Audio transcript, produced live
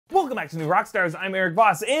Welcome back to New Rockstars. I'm Erik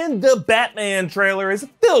Voss, and the Batman trailer is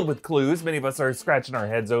filled with clues many of us are scratching our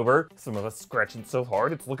heads over. Some of us scratching so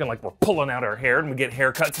hard it's looking like we're pulling out our hair and we get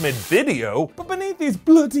haircuts mid-video. But beneath these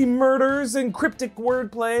bloody murders and cryptic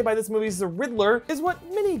wordplay by this movie's The Riddler is what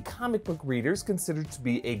many comic book readers consider to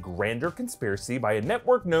be a grander conspiracy by a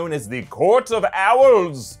network known as the Court of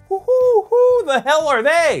Owls. Who the hell are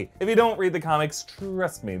they? If you don't read the comics,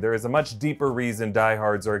 trust me, there is a much deeper reason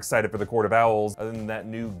diehards are excited for the Court of Owls other than that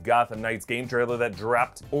new Gotham Knights game trailer that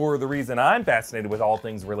dropped, or the reason I'm fascinated with all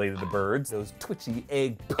things related to birds, those twitchy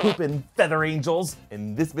egg pooping feather angels.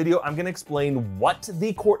 In this video, I'm gonna explain what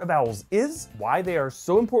the Court of Owls is, why they are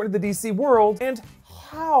so important to the DC world, and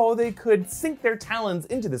how they could sink their talons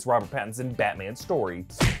into this Robert Pattinson Batman story.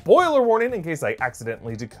 Spoiler warning in case I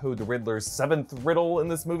accidentally decode the Riddler's 7th riddle in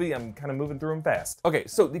this movie. I'm kind of moving through them fast. Okay,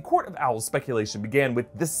 so the Court of Owls speculation began with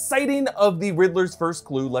the sighting of the Riddler's first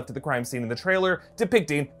clue left at the crime scene in the trailer,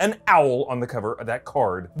 depicting an owl on the cover of that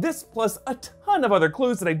card. This, plus a ton of other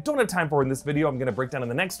clues that I don't have time for in this video, I'm gonna break down in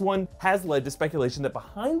the next one, has led to speculation that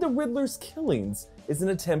behind the Riddler's killings is an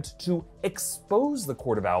attempt to expose the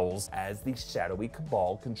Court of Owls as the shadowy cabal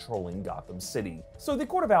controlling Gotham City. So the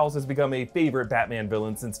Court of Owls has become a favorite Batman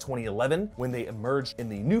villain since 2011 when they emerged in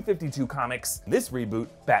the New 52 comics. In this reboot,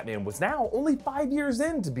 Batman was now only 5 years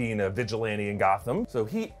into being a vigilante in Gotham, so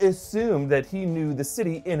he assumed that he knew the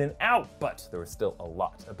city in and out, but there was still a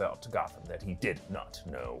lot about Gotham that he did not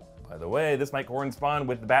know. By the way, this might correspond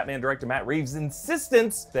with the Batman director Matt Reeves'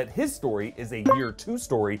 insistence that his story is a year 2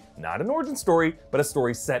 story, not an origin story, but a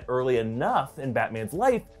story set early enough in Batman's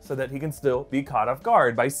life so that he can still be caught off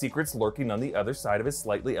guard by secrets lurking on the other side of his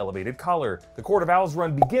slightly elevated collar. The Court of Owls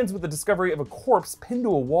run begins with the discovery of a corpse pinned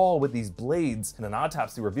to a wall with these blades, and an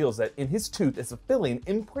autopsy reveals that in his tooth is a filling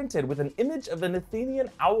imprinted with an image of an Athenian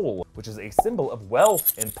owl, which is a symbol of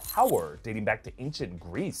wealth and power dating back to ancient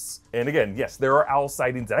Greece. And again, yes, there are owl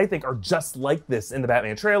sightings that I think are just like this in the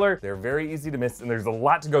Batman trailer. They're very easy to miss and there's a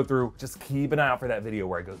lot to go through. Just keep an eye out for that video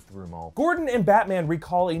where I go through them all. Gordon and Batman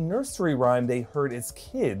recall a nursery rhyme they heard as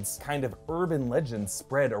kids, kind of urban legend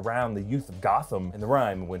spread around the youth of Gotham, and the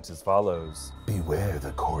rhyme went as follows. Beware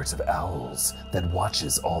the Court of Owls that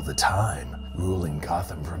watches all the time, ruling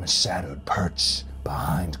Gotham from a shadowed perch.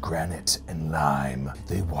 Behind granite and lime,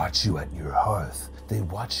 they watch you at your hearth. They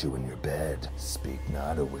watch you in your bed. Speak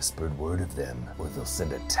not a whispered word of them, or they'll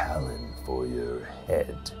send a Talon for your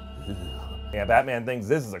head. Yeah, Batman thinks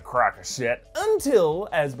this is a crock of shit until,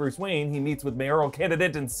 as Bruce Wayne, he meets with mayoral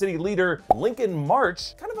candidate and city leader Lincoln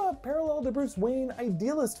March, kind of a parallel to Bruce Wayne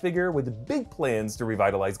idealist figure with big plans to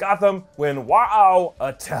revitalize Gotham, when wow,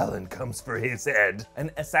 a Talon comes for his head.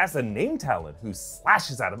 An assassin named Talon who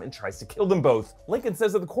slashes at him and tries to kill them both. Lincoln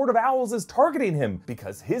says that the Court of Owls is targeting him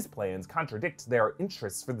because his plans contradict their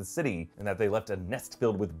interests for the city and that they left a nest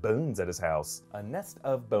filled with bones at his house. A nest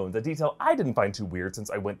of bones, a detail I didn't find too weird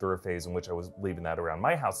since I went through a phase in which I was leaving that around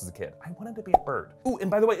my house as a kid. I wanted to be a bird. Ooh, and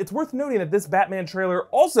by the way, it's worth noting that this Batman trailer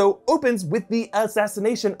also opens with the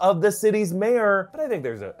assassination of the city's mayor, but I think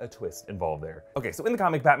there's a twist involved there. Okay, so in the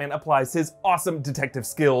comic, Batman applies his awesome detective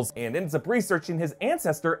skills and ends up researching his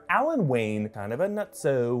ancestor, Alan Wayne, kind of a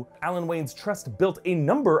nutso. Alan Wayne's trust built a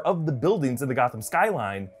number of the buildings in the Gotham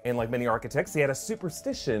skyline, and like many architects, he had a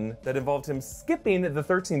superstition that involved him skipping the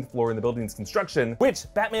 13th floor in the building's construction,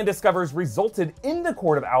 which Batman discovers resulted in the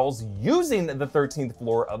Court of Owls using the 13th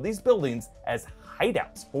floor of these buildings as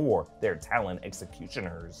hideouts for their Talon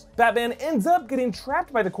executioners. Batman ends up getting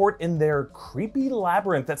trapped by the court in their creepy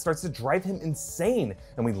labyrinth that starts to drive him insane.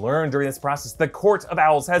 And we learn during this process the Court of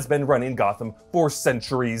Owls has been running Gotham for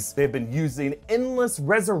centuries. They've been using endless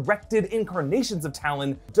resurrected incarnations of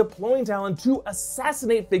Talon, deploying Talon to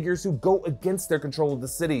assassinate figures who go against their control of the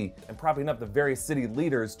city, and propping up the various city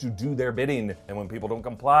leaders to do their bidding. And when people don't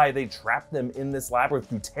comply, they trap them in this labyrinth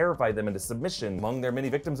to terrify them into submission. Among their many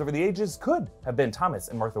victims over the ages could have been Thomas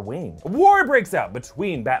and Martha Wayne. A war breaks out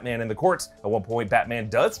between Batman and the court. At one point, Batman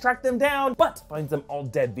does track them down, but finds them all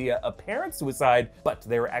dead via apparent suicide, but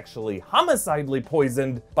they were actually homicidally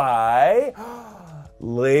poisoned by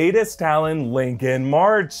latest Talon, Lincoln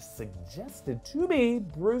March, suggested to be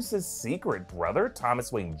Bruce's secret brother,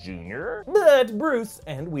 Thomas Wayne Jr. But Bruce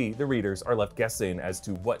and we, the readers, are left guessing as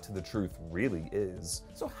to what the truth really is.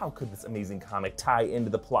 So how could this amazing comic tie into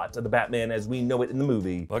the plot of the Batman as we know it in the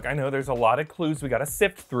movie? Look, I know there's a lot of clues we gotta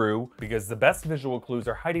sift through, because the best visual clues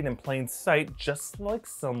are hiding in plain sight, just like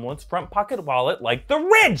someone's front pocket wallet, like The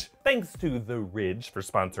Ridge! Thanks to The Ridge for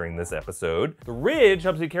sponsoring this episode. The Ridge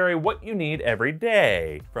helps you carry what you need every day.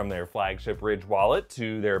 CA. From their flagship Ridge wallet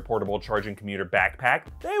to their portable charging commuter backpack,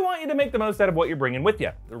 they want you to make the most out of what you're bringing with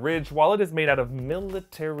you. The Ridge wallet is made out of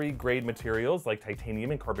military-grade materials like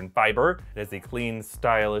titanium and carbon fiber. It has a clean,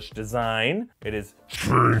 stylish design. It is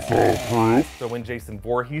fall-proof, so when Jason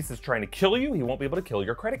Voorhees is trying to kill you, he won't be able to kill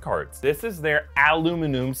your credit cards. This is their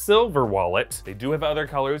aluminum silver wallet. They do have other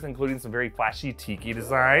colors, including some very flashy tiki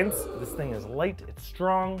designs. This thing is light, it's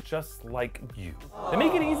strong, just like you. They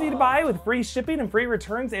make it easy to buy with free shipping and free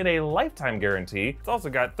returns and a lifetime guarantee. It's also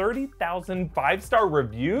got 30,000 5-star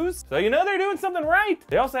reviews, so you know they're doing something right.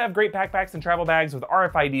 They also have great backpacks and travel bags with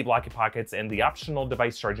RFID blocky pockets and the optional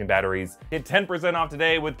device charging batteries. Get 10% off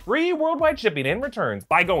today with free worldwide shipping and returns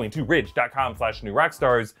by going to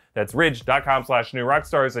ridge.com/newrockstars. That's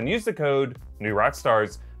ridge.com/newrockstars and use the code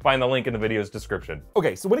NEWROCKSTARS. Find the link in the video's description.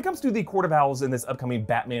 Okay, so when it comes to the Court of Owls in this upcoming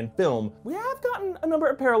Batman film, we have gotten a number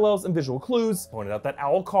of parallels and visual clues. I pointed out that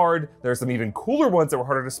owl card. There are some even cooler ones that were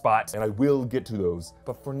harder to spot, and I will get to those.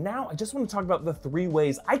 But for now, I just want to talk about the 3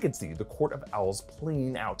 ways I could see the Court of Owls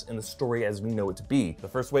playing out in the story as we know it to be. The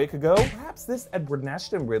first way it could go, perhaps this Edward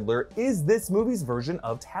Nashton Riddler is this movie's version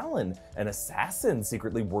of Talon, an assassin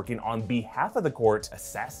secretly working on behalf of the court,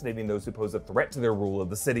 assassinating those who pose a threat to their rule of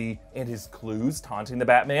the city, and his clues taunting the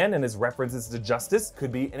Batman and his references to justice could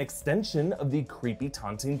be an extension of the creepy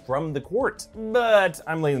taunting from the court. But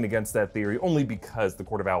I'm leaning against that theory only because the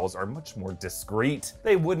Court of Owls are much more discreet.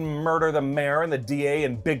 They wouldn't murder the mayor and the DA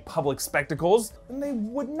in big public spectacles, and they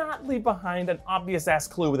would not leave behind an obvious ass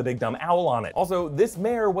clue with a big dumb owl on it. Also, this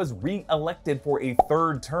mayor was re-elected for a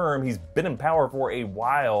 3rd term. He's been in power for a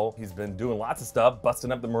while. He's been doing lots of stuff,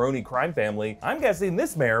 busting up the Maroney crime family. I'm guessing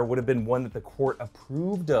this mayor would have been one that the court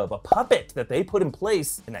approved of, a puppet that they put in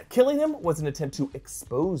place, and that killing him was an attempt to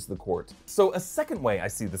expose the court. So a second way I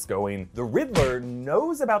see this going, the Riddler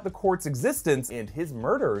knows about the court's existence and his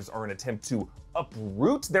murders are an attempt to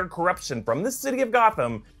uproot their corruption from the city of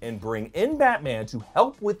Gotham and bring in Batman to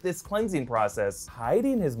help with this cleansing process,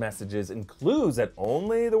 hiding his messages and clues that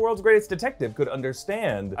only the world's greatest detective could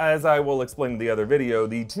understand. As I will explain in the other video,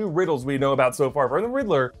 the 2 riddles we know about so far from the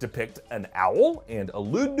Riddler depict an owl and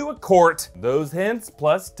allude to a court. Those hints,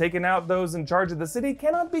 plus taking out those in charge of the city,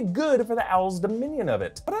 cannot be good for the owl's dominion of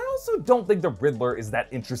it. But I also don't think the Riddler is that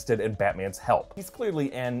interested in Batman's help. He's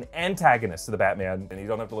clearly an antagonist to the Batman, and you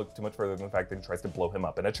don't have to look too much further than the fact that he tries to blow him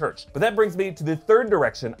up in a church. But that brings me to the 3rd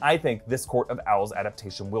direction I think this Court of Owls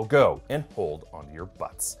adaptation will go, and hold onto your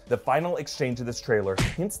butts. The final exchange of this trailer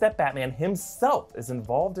hints that Batman himself is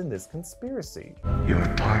involved in this conspiracy. You're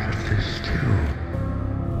part of this too.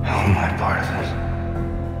 How am I part of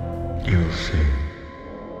it? You'll see.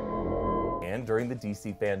 And during the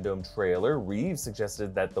DC Fandom trailer, Reeves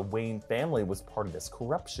suggested that the Wayne family was part of this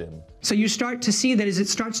corruption. So you start to see that as it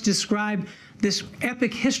starts to describe this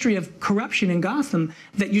epic history of corruption in Gotham,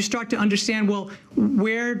 that you start to understand, well,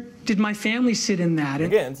 where did my family sit in that?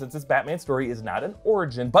 And again, since this Batman story is not an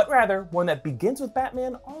origin, but rather one that begins with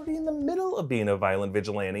Batman already in the middle of being a violent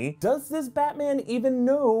vigilante, does this Batman even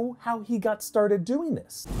know how he got started doing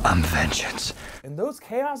this? I'm vengeance. And those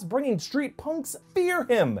chaos-bringing street punks fear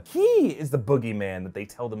him. He is the boogeyman that they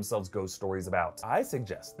tell themselves ghost stories about. I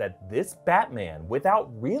suggest that this Batman,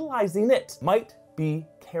 without realizing it, might be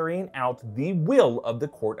carrying out the will of the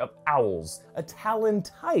Court of Owls, a Talon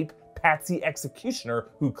type patsy executioner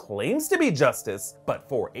who claims to be justice, but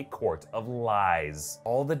for a court of lies.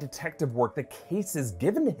 All the detective work the cases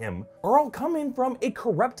given to him are all coming from a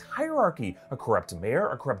corrupt hierarchy, a corrupt mayor,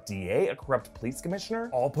 a corrupt DA, a corrupt police commissioner,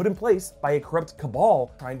 all put in place by a corrupt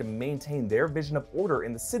cabal trying to maintain their vision of order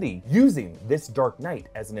in the city, using this Dark Knight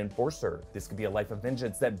as an enforcer. This could be a life of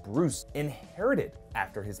vengeance that Bruce inherited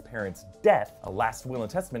after his parents' death, a last will and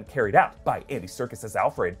testament carried out by Andy Serkis as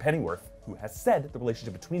Alfred Pennyworth, who has said the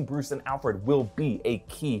relationship between Bruce and Alfred will be a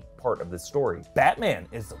key part of this story. Batman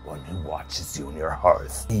is the one who watches you in your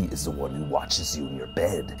hearth. He is the one who watches you in your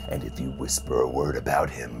bed. And if you whisper a word about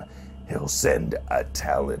him, he'll send a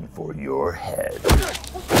Talon for your head.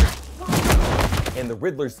 And the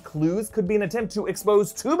Riddler's clues could be an attempt to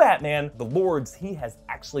expose to Batman the lords he has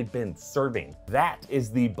actually been serving. That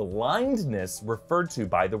is the blindness referred to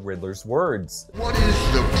by the Riddler's words. What is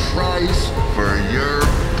the price for your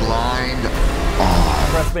blind eye?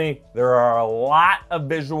 Trust me, there are a lot of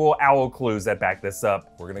visual owl clues that back this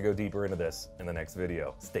up. We're gonna go deeper into this in the next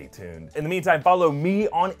video. Stay tuned. In the meantime, follow me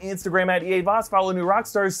on Instagram at Erik Voss, follow New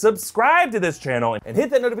Rockstars, subscribe to this channel, and hit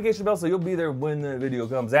that notification bell so you'll be there when the video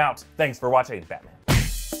comes out. Thanks for watching, Batman.